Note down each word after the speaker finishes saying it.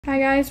Hi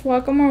guys,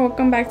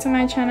 welcome back to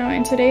my channel.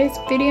 In today's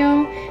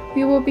video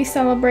we will be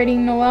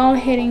celebrating Noel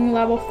hitting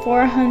level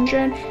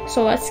 400,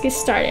 so let's get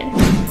started.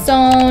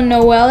 So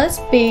Noel is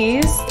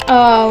beast.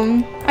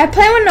 I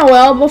played with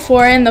Noel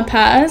before in the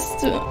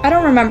past. I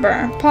don't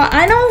remember,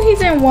 I know he's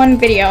in one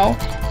video,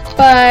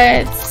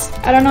 but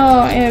I don't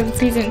know if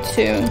he's in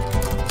two.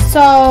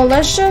 So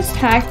let's just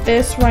hack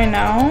this right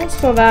now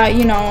so that,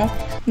 you know,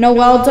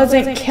 Noel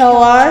doesn't kill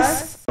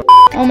us.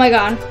 Oh my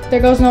god, there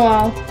goes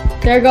Noel.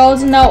 There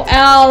goes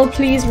Noel.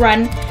 Please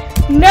run.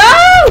 No!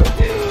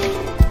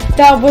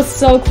 That was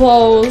so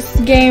close.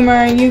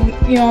 Gamer, you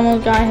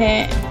almost got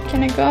hit.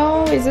 Can it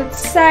go? Is it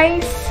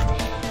safe?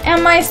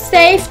 Am I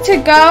safe to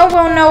go?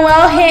 Will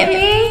Noel hit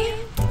me?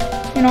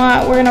 You know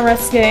what? We're gonna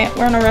risk it.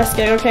 We're gonna risk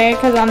it, okay?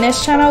 Because on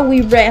this channel,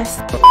 we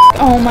risk.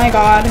 Oh my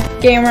god.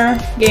 Gamer.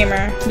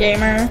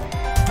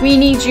 We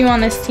need you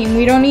on this team.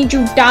 We don't need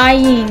you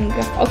dying,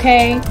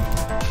 okay?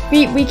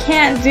 We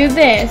can't do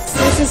this.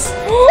 This is...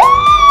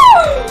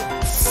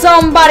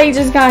 Somebody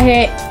just got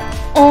hit.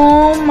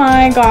 Oh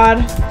my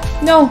god.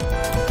 No.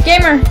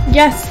 Gamer.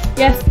 Yes.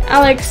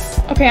 Alex.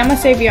 Okay, I'm gonna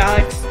save you,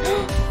 Alex.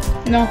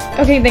 No.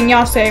 Okay, then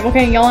y'all save.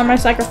 Okay, y'all are my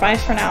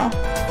sacrifice for now.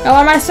 Y'all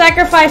are my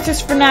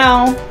sacrifices for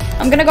now.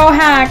 I'm gonna go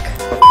hack.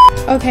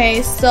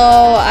 Okay, so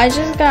I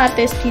just got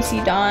this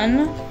PC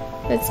done.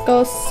 Let's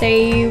go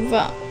save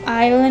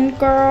Island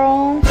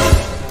Girl.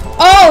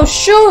 Oh,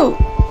 shoot.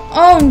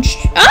 Oh,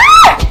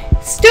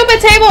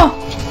 stupid table.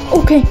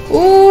 Okay.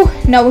 Ooh.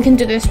 No, we can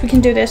do this. We can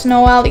do this.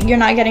 Noel, you're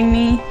not getting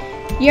me.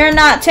 You're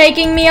not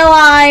taking me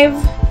alive.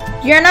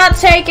 You're not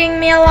taking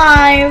me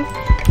alive.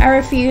 I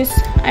refuse.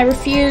 I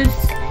refuse.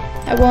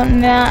 I will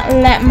not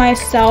let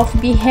myself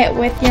be hit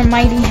with your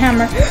mighty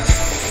hammer.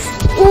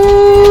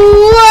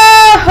 Ooh.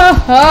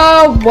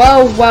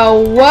 Whoa.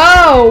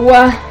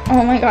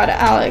 Oh my god,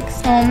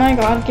 Alex. Oh my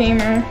god,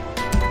 Gamer.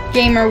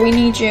 Gamer, we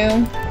need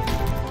you.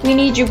 We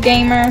need you,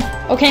 Gamer.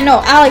 Okay,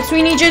 no, Alex,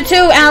 we need you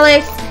too,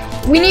 Alex.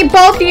 We need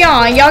both of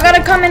y'all. Y'all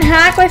gotta come and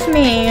hack with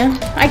me.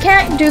 I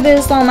can't do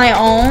this on my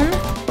own.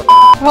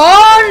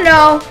 Oh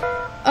no.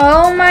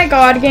 Oh my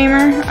god,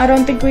 Gamer. I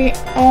don't think we...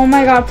 Oh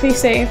my god, please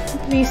save.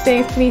 Please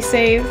save. Please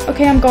save.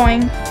 Okay, I'm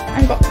going.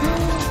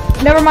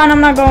 Never mind,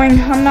 I'm not going.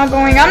 I'm not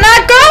going. Ah,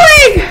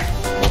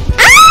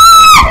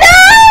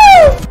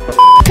 no!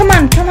 Come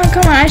on.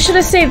 I should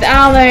have saved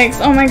Alex.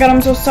 Oh my god,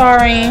 I'm so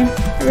sorry.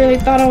 I really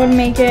thought I would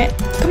make it.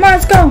 Come on,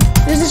 let's go.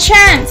 There's a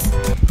chance.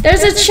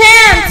 There's a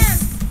chance.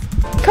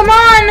 Come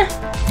on!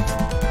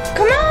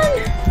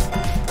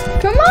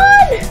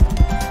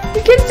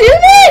 We can do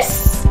this!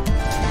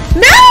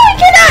 No, we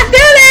cannot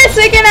do this!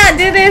 We cannot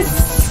do this!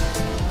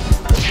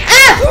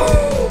 Ah!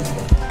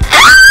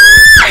 Ah!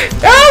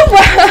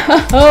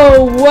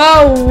 Oh,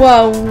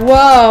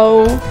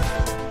 whoa!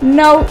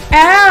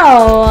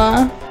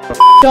 Noel!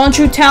 Don't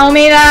you tell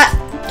me that!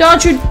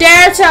 Don't you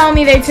dare tell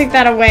me they took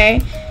that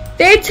away!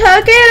 They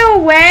took it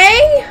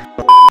away?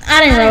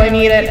 I didn't really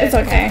need it. It's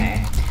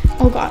okay.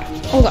 Oh god.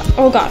 Oh,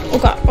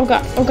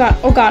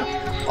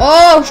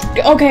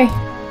 okay.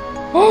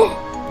 Oh,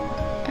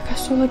 I got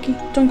so lucky.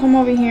 Don't come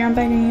over here, I'm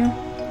begging you.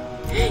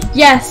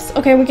 Yes,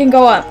 okay, we can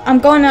go up. I'm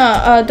going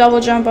to double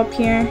jump up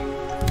here.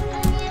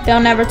 They'll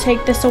never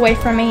take this away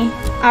from me.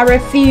 I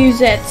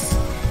refuse it.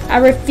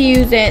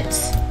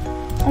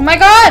 Oh my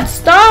god,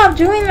 stop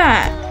doing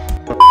that.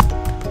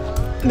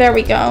 There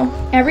we go.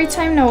 Every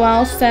time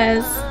Noel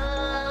says,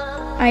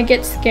 I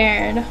get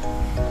scared.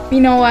 You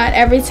know what?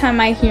 Every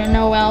time I hear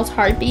Noel's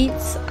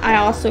heartbeats, I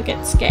also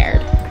get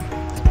scared.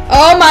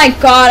 Oh my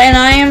god, and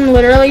I am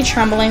literally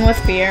trembling with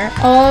fear.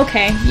 Oh,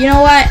 okay. You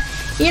know what,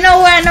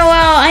 Noel?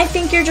 I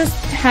think you're just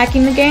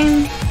hacking the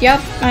game.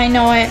 Yep, I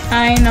know it.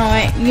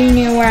 You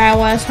knew where I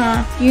was,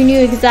 huh? You knew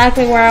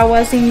exactly where I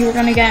was and you were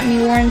gonna get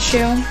me, weren't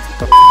you?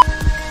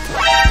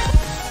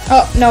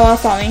 Oh, Noel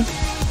saw me.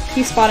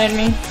 He spotted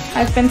me.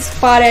 I've been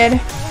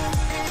spotted.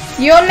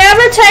 You'll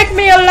never take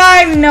me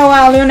alive,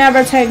 Noel. You'll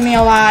never take me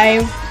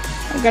alive.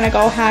 I'm gonna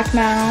go hack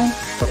now.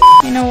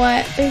 You know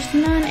what? There's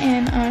none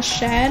in a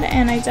shed,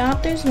 and I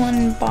doubt there's one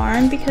in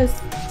barn because,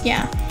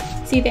 yeah.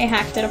 See, they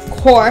hacked it. Of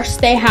course,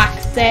 they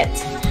hacked it.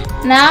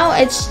 Now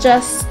it's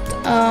just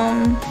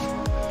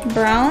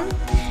brown.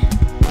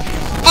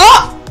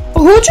 Oh!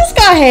 Who just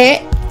got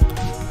hit?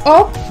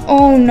 Oh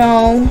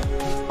no.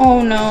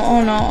 Oh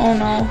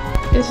no.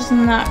 This is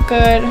not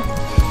good.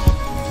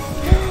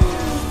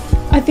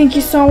 I think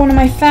he saw one of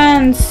my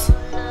fans.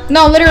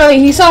 No, literally,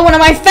 he saw one of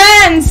my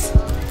fans.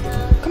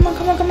 Come on,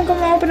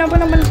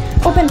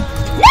 open.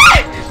 Yeah!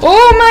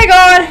 Oh my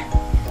god.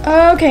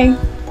 Okay.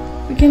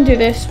 We can do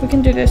this. Is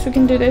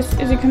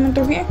it coming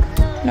through here?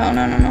 No.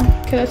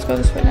 Okay, let's go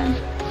this way then.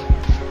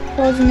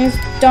 Closing this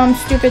dumb,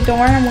 stupid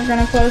door, and we're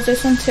gonna close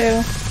this one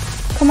too.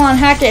 Come on,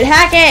 hack it.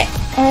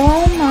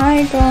 Oh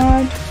my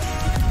god.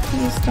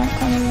 Please don't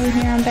come over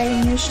here, I'm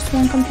begging you. It's just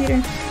one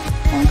computer.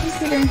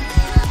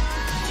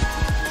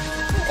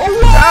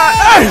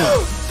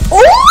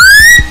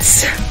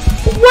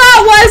 What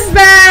was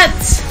that?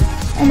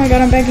 Oh my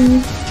god, I'm begging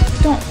you.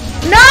 Don't.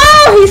 No!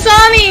 He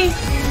saw me!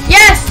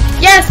 Yes!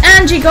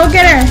 Angie, go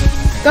get her.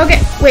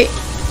 Wait.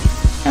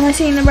 Am I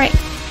saying the right?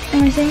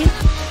 Am I saying it?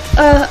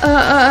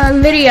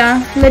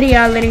 Lydia.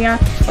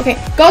 Okay,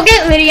 go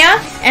get Lydia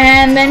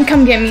and then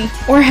come get me.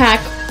 Or Hack.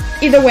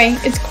 Either way,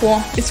 it's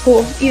cool. It's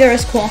cool. Either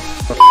is cool.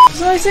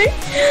 So I say,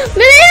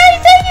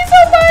 Lydia, thank you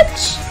so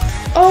much.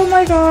 Oh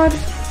my god.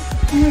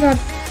 Oh my god.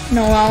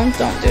 Noel,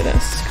 don't do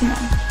this. Come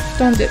on.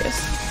 Don't do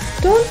this.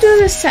 Don't do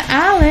this to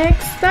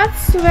Alex.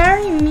 That's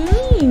very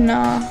mean.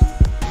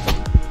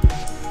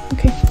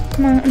 Okay,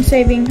 come on. I'm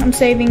saving,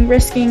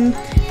 risking.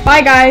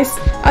 Bye, guys.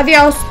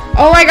 Adios.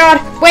 Oh my god.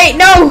 Wait,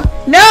 no.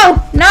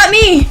 No, not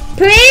me.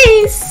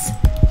 Please.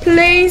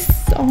 Please.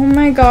 Oh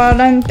my god.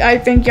 I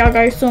thank y'all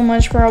guys so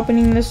much for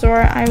opening this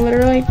door. I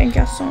literally thank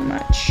y'all so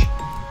much.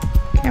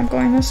 Okay, I'm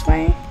going this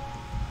way.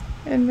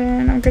 And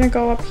then I'm gonna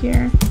go up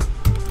here.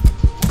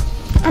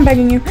 I'm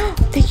begging you.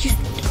 Thank you.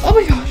 Oh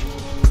my gosh.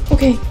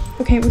 Okay.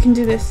 Okay, we can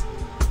do this.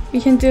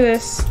 We can do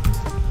this.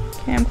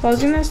 Okay, I'm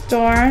closing this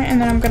door and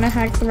then I'm gonna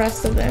hack the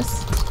rest of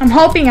this. I'm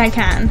hoping I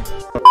can.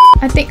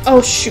 I think,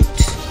 oh shoot.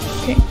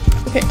 Okay,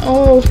 okay,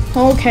 oh,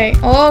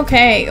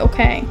 okay,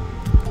 okay.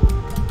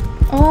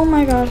 Oh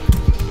my god.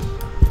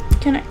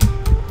 Can I?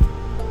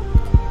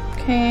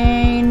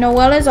 Okay,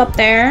 Noel is up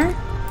there.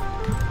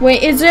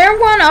 Wait, is there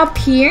one up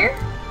here?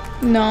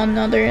 No,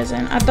 there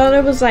isn't. I thought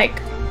it was like,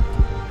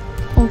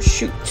 oh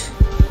shoot.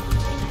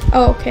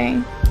 Oh,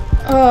 okay.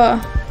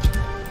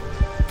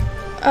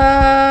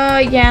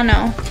 Yeah,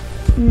 no,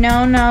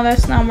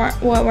 that's not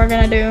what we're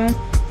gonna do.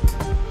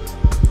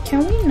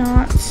 Can we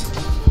not? This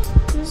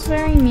is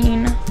very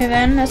mean. Okay,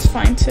 then that's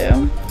fine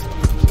too.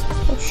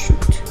 Oh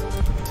shoot.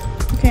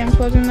 Okay, I'm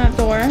closing that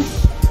door.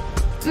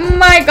 Oh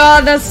my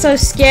god, that's so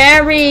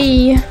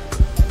scary.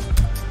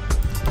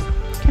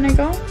 Can I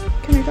go?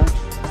 Can I go?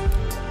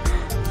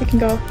 I can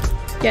go.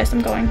 Yes,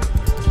 I'm going.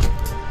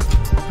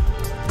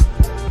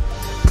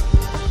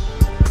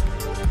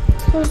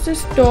 Close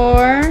this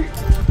door.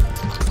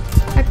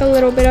 Hack a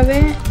little bit of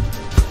it.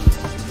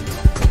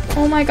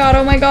 Oh my god,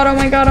 oh my god, oh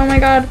my god, oh my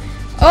god.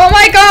 Oh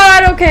my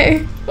god,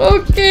 okay.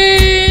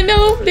 Okay,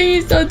 no,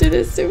 please don't do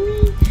this to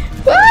me.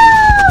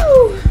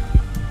 Wow!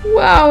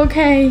 Wow,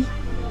 okay.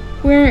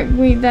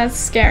 That's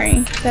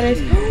scary. That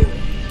is,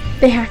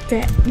 they hacked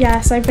it.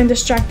 Yes, I've been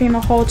distracting the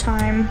whole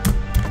time.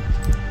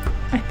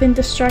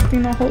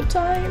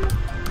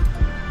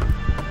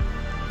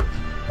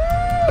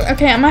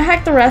 Okay, I'm gonna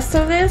hack the rest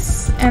of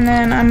this and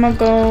then I'm gonna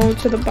go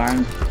to the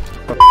barn.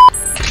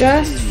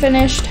 Just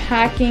finished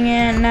hacking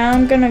it. Now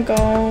I'm gonna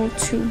go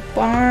to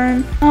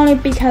barn only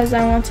because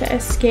I want to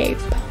escape.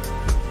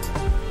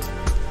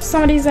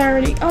 Somebody's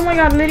already. Oh my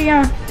god,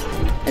 Lydia.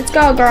 Let's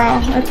go,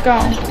 girl. Let's go.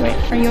 Wait,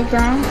 are you a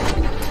girl?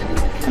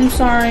 I'm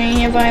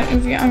sorry if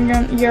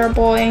you're a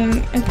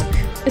boy.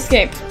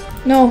 Escape.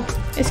 No,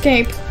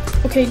 escape.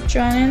 Okay,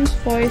 Jonan's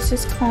voice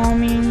is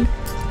calming.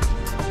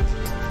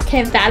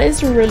 Okay, that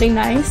is really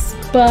nice,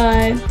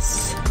 but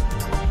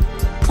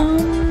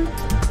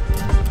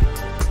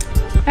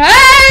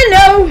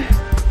no.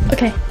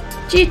 Okay,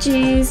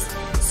 GG's.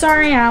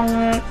 Sorry,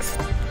 Alex.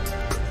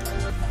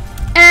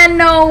 And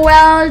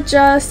Noel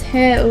just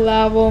hit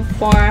level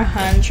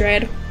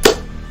 400.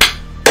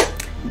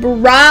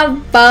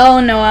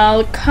 Bravo,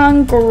 Noel.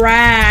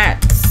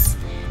 Congrats.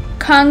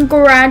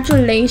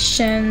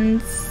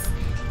 Congratulations.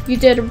 You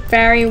did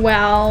very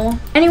well.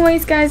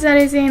 Anyways, guys, that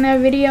is the end of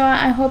the video.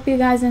 I hope you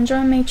guys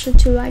enjoy. Make sure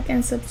to like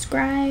and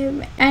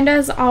subscribe. And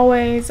as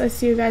always, I'll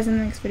see you guys in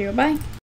the next video. Bye.